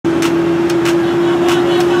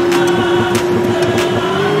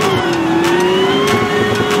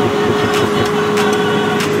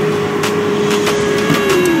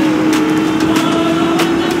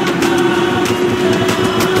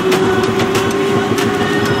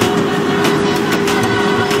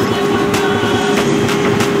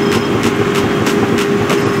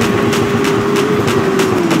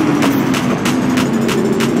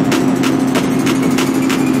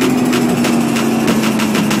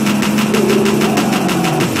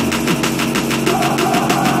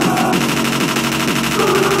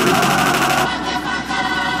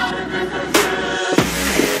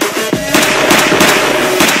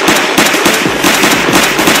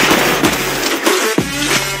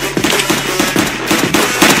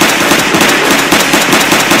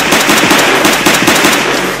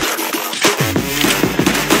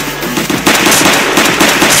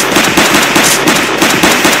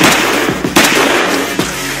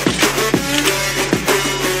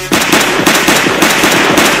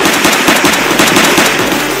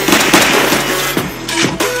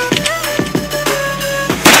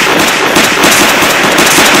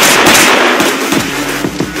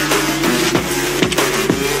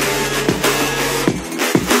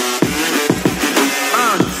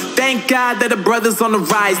God that the brothers on the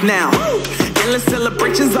rise now. Endless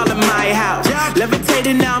celebrations all in my house.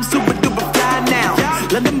 Levitating now, I'm super duper fly now.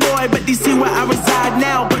 London boy, but DC where I reside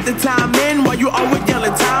now. Put the time in while you always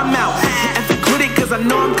yelling time out. And quit it, cause I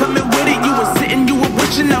know I'm coming with it. You were sitting, you were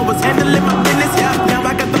wishing I was handling my business. Now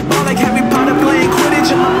I got the ball like Harry Potter playing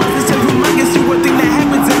Quidditch. And my business is humongous, you would think that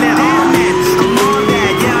happens in there. Oh man, I'm all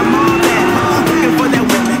that, yeah, I'm all that. Looking for that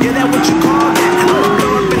whip, yeah, that what you call that. I'ma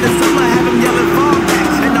blow up in the summer, have him yelling fall back.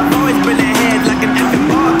 And I've always been ahead like an effing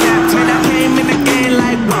ball cap. Man, I came in the game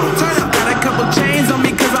like, whoa. Got a couple chains on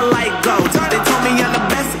me cause I like gold. They told me I'm the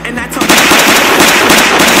best, and I told me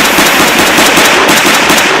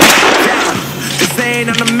saying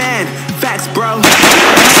I'm the man, facts bro.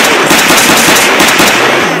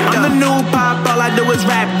 I'm the new pop, all I do is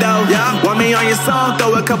rap though. Want me on your song,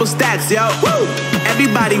 throw a couple stacks, yo.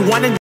 Everybody wanna